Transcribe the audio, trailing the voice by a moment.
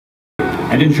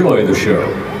and enjoy the show.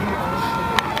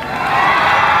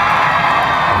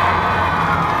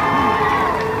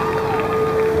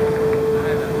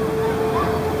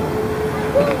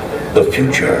 The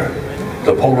future.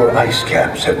 The polar ice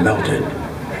caps have melted,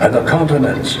 and the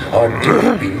continents are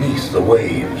deep beneath the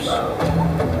waves.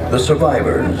 The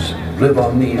survivors live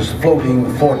on these floating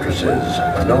fortresses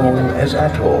known as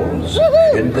atolls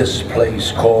in this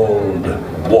place called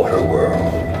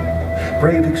Waterworld.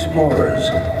 Brave explorers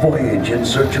voyage in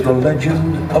search of the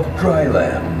legend of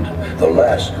Dryland, the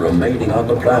last remaining on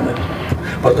the planet.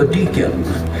 But the Deacon,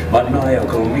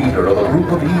 maniacal leader of a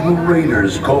group of evil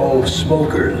raiders called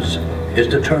Smokers, is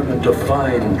determined to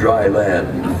find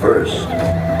Dryland first.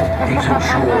 He's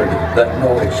ensured that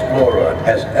no explorer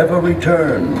has ever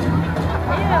returned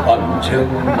until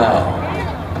now.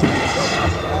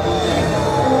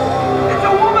 It's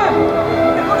a woman!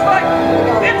 It looks like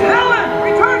it's Helen!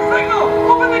 Return signal!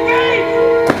 Open the gate!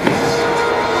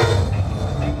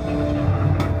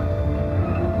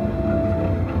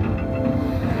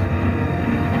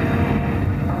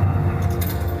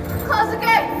 Close the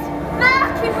gates! Matt,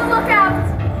 keep a lookout!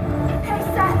 Hey,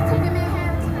 Seth, come give me a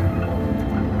hand.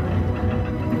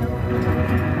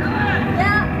 Helen!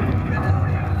 Yeah? Good to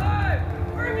see you alive!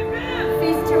 Where have you been?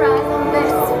 Feast your eyes on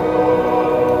this.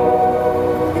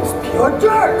 It's pure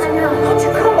dirt! I know. How'd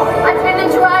you come by? I've been in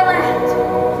Dryland.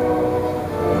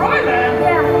 Dryland?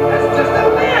 Yeah. That's just a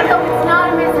myth! No, it's not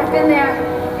a myth. I've been there.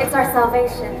 It's our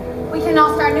salvation. We can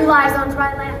all start new lives on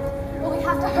Dryland. But we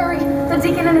have to hurry. The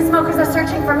Deacon and the Smokers are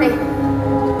searching for me.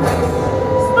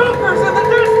 Smokers in the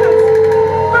distance!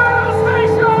 Battle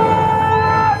station!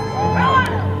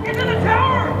 Helen! Get to the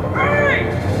tower! Hurry!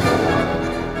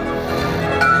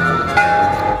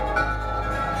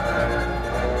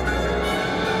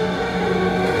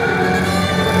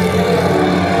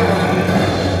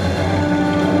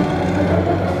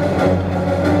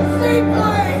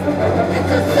 Seaplane!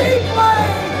 It's a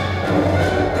seaplane!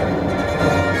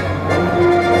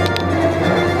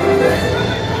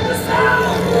 The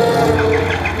sound!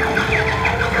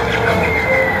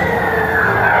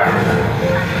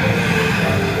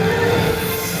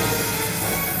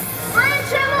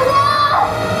 Breach in the wall!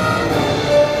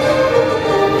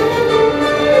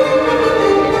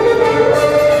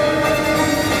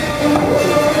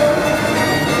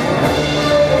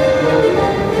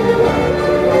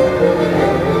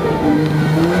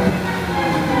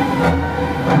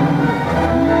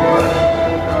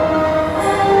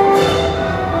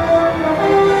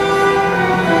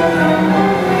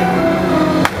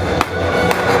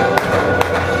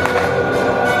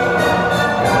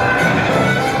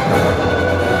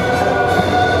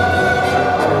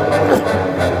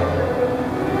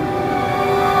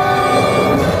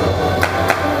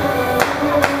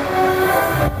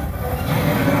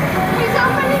 He's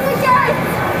opening the gates!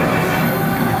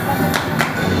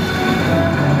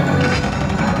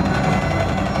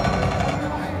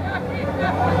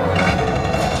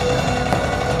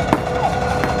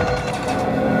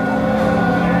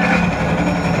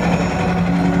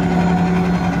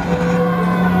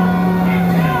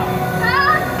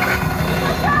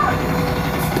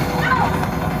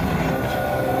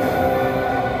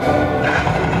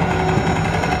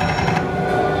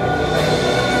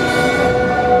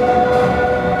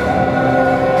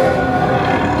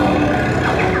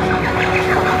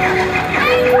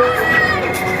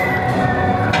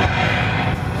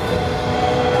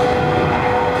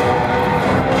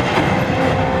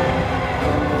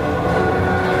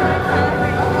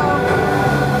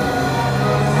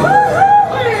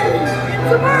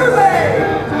 It's a mermaid!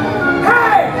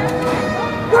 Hey!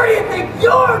 Where do you think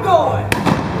you're going?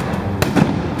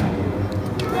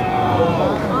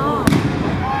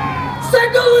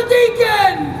 Signal the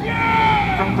Deacon!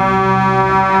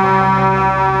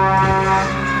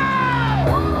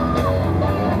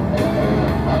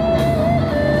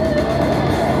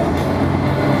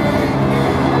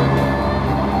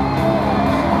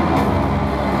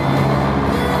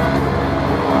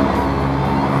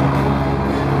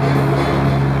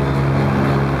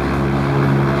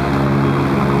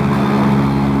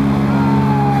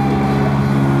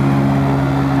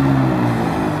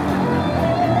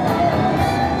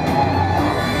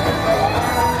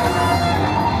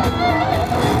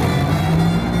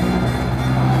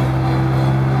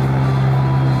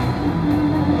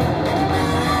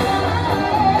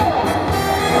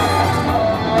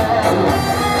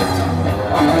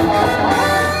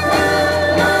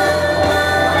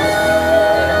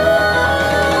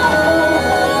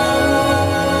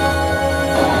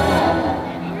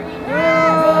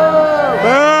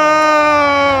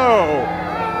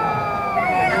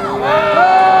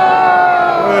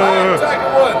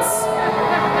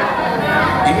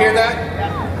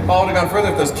 have gone further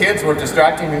if those kids weren't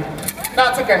distracting me. No,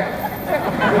 it's okay.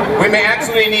 We may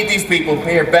actually need these people.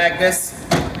 Here, bag this.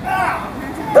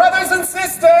 Brothers and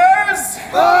sisters!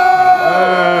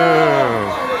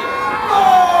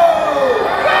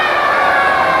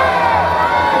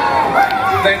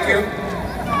 Thank you.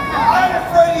 I'm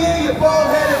afraid of you, you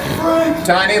bald-headed freak!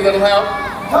 Tiny, little help?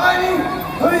 Tiny?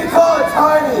 Who do you call it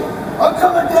Tiny? I'm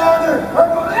coming down there. I'm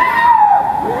going,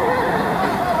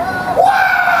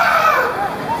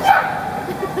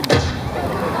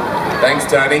 Thanks,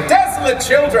 Tiny. Desolate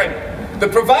children! The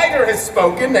provider has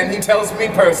spoken, and he tells me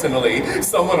personally,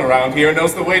 someone around here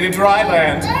knows the way to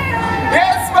Dryland.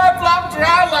 Yes, my flop,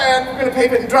 Dryland! We're gonna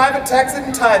pave it and drive it, tax it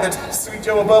and tithe it. Sweet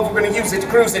Joe above, we're gonna use it,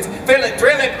 cruise it, fill it,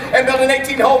 drill it, and build an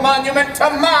 18-hole monument to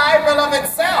my beloved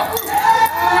self! We'll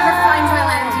never find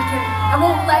Dryland, Deacon. I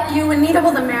won't let you, and neither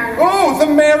will the Mariner. Ooh, the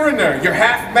Mariner! Your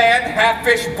half-man,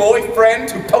 half-fish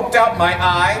boyfriend who poked out my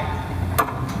eye.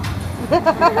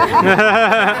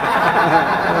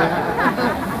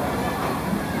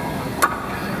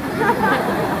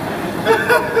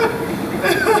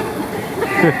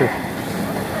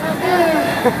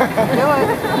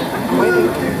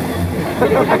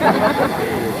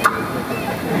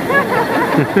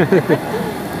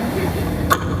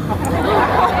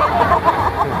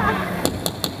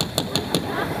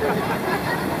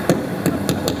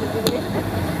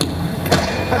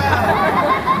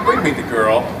 Bring me the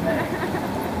girl.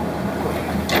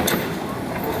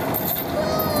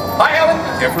 Hi, Ellen.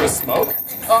 Here for a smoke?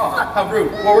 Oh, how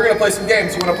rude. Well, we're gonna play some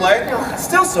games. You wanna play?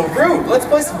 Still so rude. Let's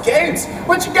play some games.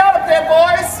 What you got up there,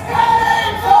 boys?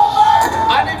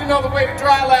 I need to know the way to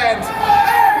Dryland.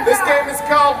 This game is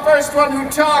called First One Who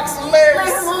Talks Leave him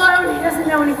Lives. alone. He doesn't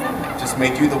know anything. Just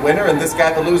make you the winner and this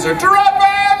guy the loser. Drop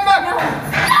him!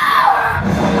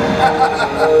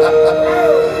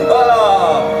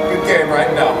 Oh, good game,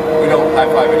 right? No, we don't high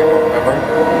five anymore, remember?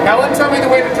 Ellen, tell me the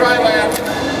way to Dryland.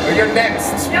 Or you're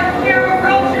next. Just here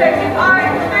approaching.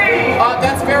 I'm me.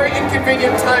 That's very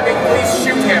inconvenient timing. Please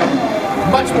shoot him.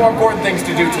 Much more important things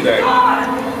to do today.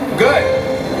 Good.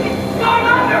 Gone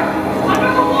under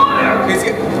the water.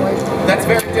 That's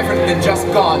very different than just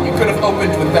gone. You could have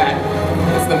opened with that.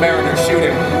 It's the Mariner. Shoot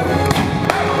him.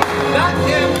 Not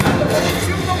him.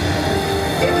 Shoot them.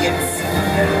 Idiots.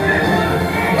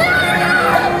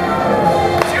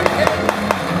 Shoot him.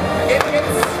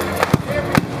 Idiots.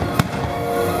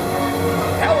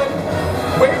 Helen,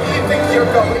 where do you think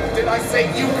you're going? Did I say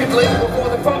you could live before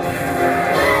the phone?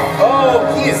 Oh,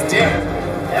 he is dead.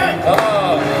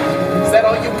 Oh, is that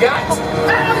all you got? That's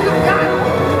all you got?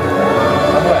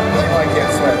 I'm wet. Oh, I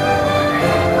can't swim.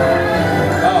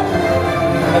 Oh,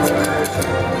 that's unfortunate.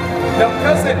 No,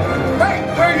 cousin. Hey,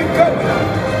 where are you going?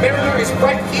 Mariner is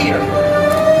right here.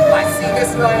 I see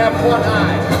this and I have one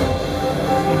eye.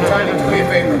 Try to do me a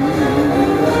favor.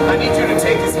 I need you to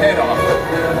take his head off.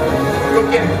 Go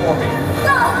get it for me.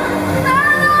 No!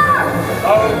 Mariner!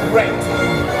 Oh, great.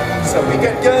 So we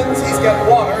got guns, he's got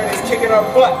water, and he's kicking our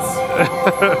butts.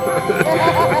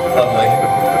 Lovely.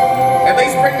 At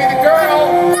least bring me the girl.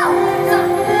 No!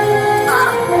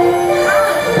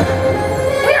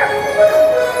 Here!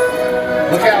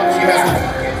 Look out, she has a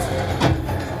pocket.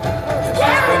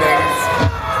 She's bananas.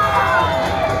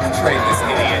 Train this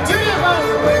idiot.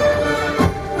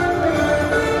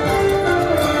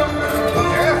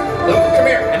 Yeah, Luke, come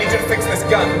here. I need you to fix this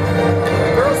gun.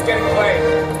 The girl's getting away.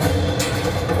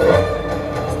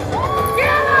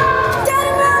 Daddy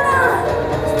Mariner!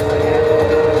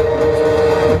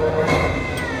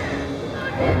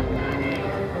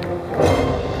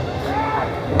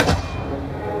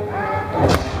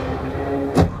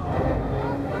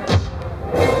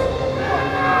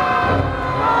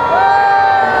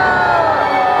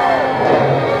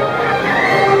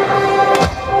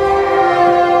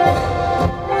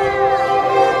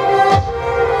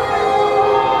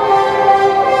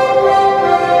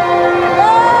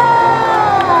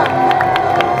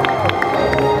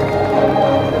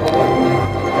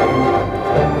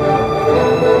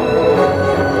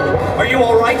 Are you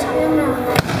all right?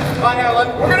 Hi, Helen.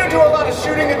 We're gonna do a lot of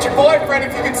shooting at your boyfriend.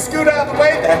 If you could scoot out of the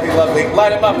way, that'd be lovely.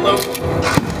 Light him up, Luke.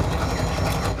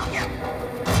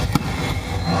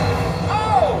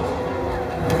 Oh!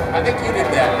 I think you did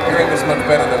that. Your English much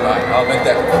better than mine. I'll admit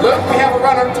that. Luke, we have a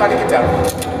runner. Try to get down.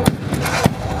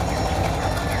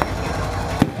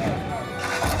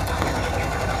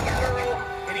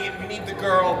 Idiot, we need the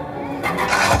girl.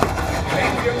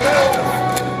 Make your move.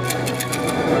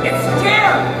 It's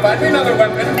here! Find me another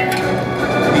weapon.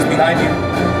 He's behind you.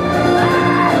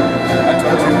 I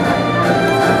told you.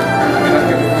 You're not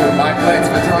gonna ruin my plans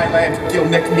for Dryland to kill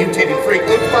Nick, mutated freak.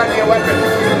 Luke, find me a weapon.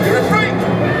 You're a freak!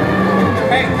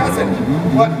 Hey, Hey, cousin.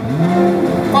 What?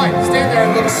 Fine, stand there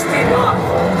and look stupid.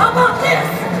 How about this?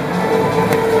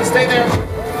 Stay there.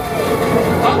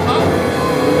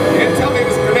 You didn't tell me it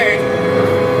was a grenade.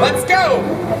 Let's go!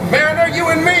 Mariner, you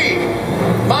and me!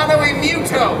 Mono e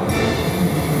muto!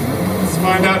 Let's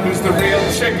find out who's the real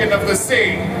chicken of the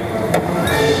sea.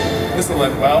 This'll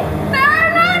end well. No!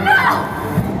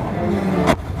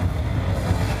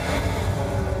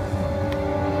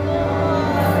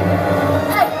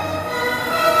 Hey!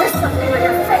 There's something on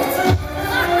your face!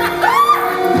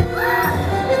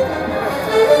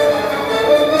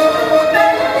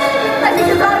 I think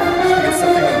you got it! Get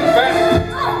something on your back.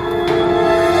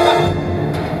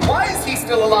 Why is he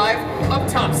still alive? Up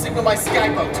top, signal my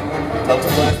skyboat. Tell to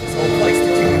blast this whole place to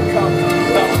Kingdom Come.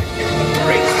 Without giving them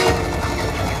break.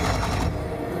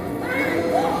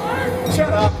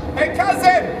 Shut up. Hey,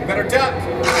 cousin! You better duck.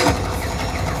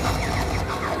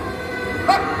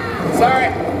 Sorry.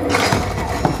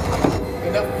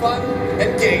 Enough fun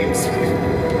and games.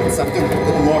 Need something with a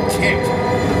little more kick.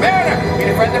 Mariner! Meet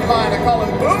a friend of mine. I call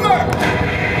him Boomer.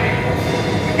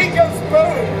 He goes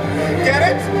boom. Get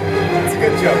it? That's a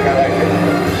good joke. I like it.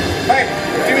 Hey,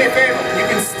 do me a favor. You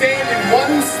can stand in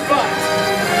one spot.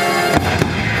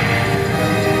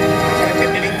 Can't hit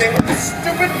anything with this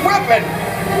stupid weapon.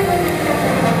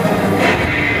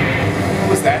 What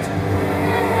was that?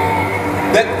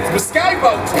 That was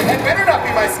Skyboat. That better not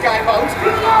be my Skyboat.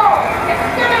 No! It's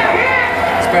gonna hit!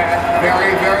 It's bad.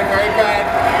 Very, very, very bad.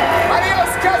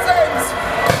 Adios, cousins!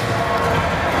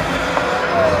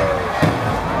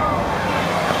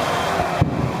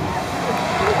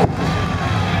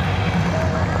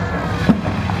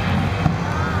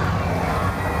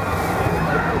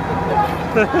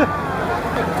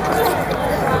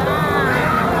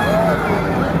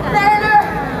 Mariner!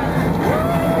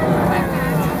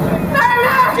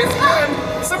 Guess again,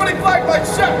 somebody flagged my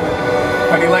ship!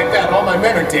 How do you like that? All my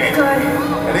men are dead. Good.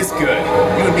 That is good.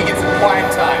 You and me get some quiet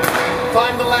time.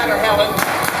 Climb the ladder, Helen.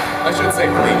 I should say,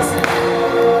 please.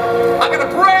 I got a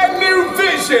brand new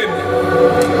vision!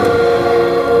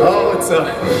 Oh, it's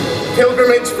a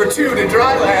pilgrimage for two to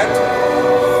dry land.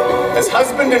 As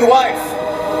husband and wife.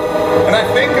 And I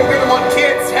think I'm gonna want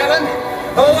kids, Helen.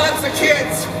 Oh, lots of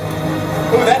kids.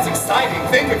 Oh, that's exciting.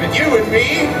 Think of it, you and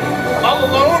me, all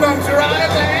alone on dry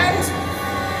land.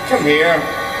 Come here.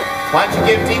 Why don't you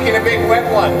give Deacon a big wet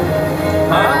one?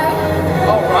 Huh?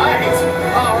 All right.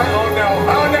 All right. Oh, no.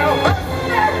 Oh, no.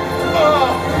 Oh.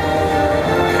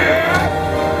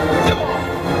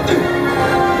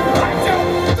 I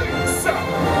don't think so.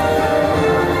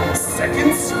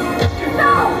 Seconds?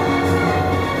 No!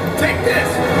 Take this.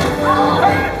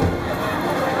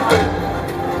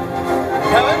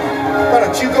 Helen, why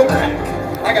don't you go back?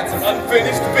 I got some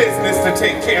unfinished business to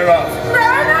take care of.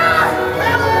 Mariner!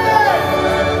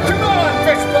 Come on,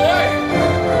 fish boy!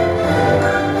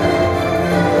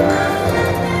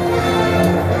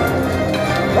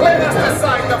 Let us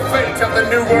decide the fate of the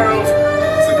new world.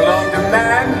 Does it belong to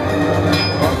man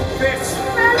or fish?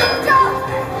 Mariner, stop!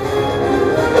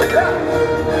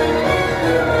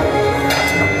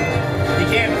 You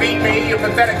can't beat me, you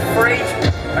pathetic freak.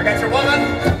 I got your woman,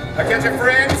 I got your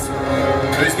friends.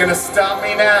 Who's gonna stop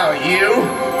me now, you?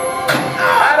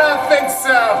 I don't think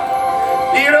so.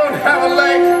 You don't have a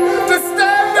leg to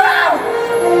stand on!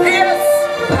 Yes,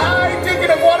 I,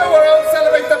 Deacon of Waterworld,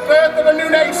 celebrate the birth of a new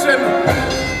nation.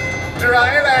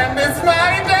 Dry land is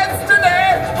my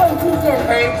destiny! Hey, Deacon.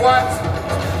 Hey, what?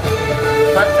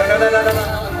 But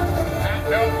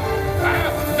no.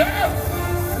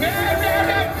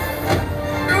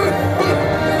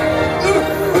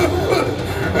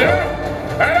 No.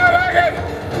 I don't like it!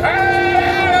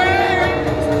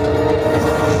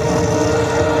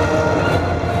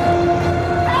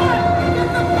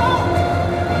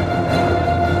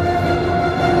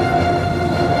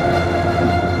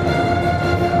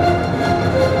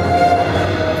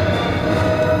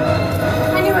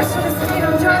 I knew I should have stayed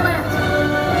on dry land.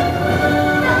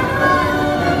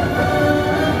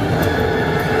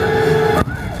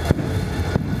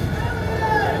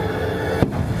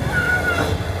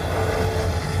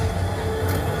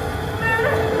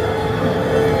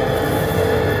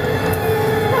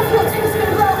 That fuel tank's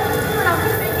gonna blow. We're not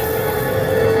gonna make it.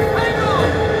 Hang on!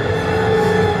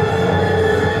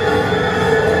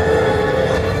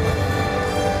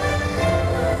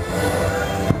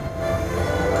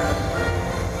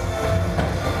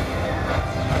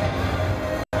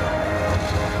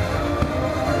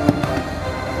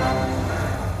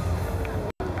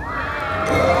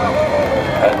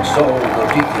 And so the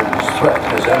Deacon's threat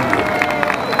has ended,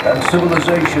 and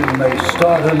civilization may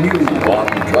start anew on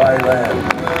dry land,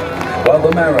 while while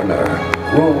the mariner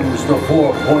roams the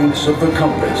 4 points of the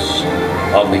compass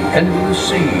on the endless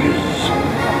seas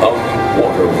of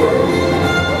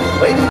Waterworld. Ladies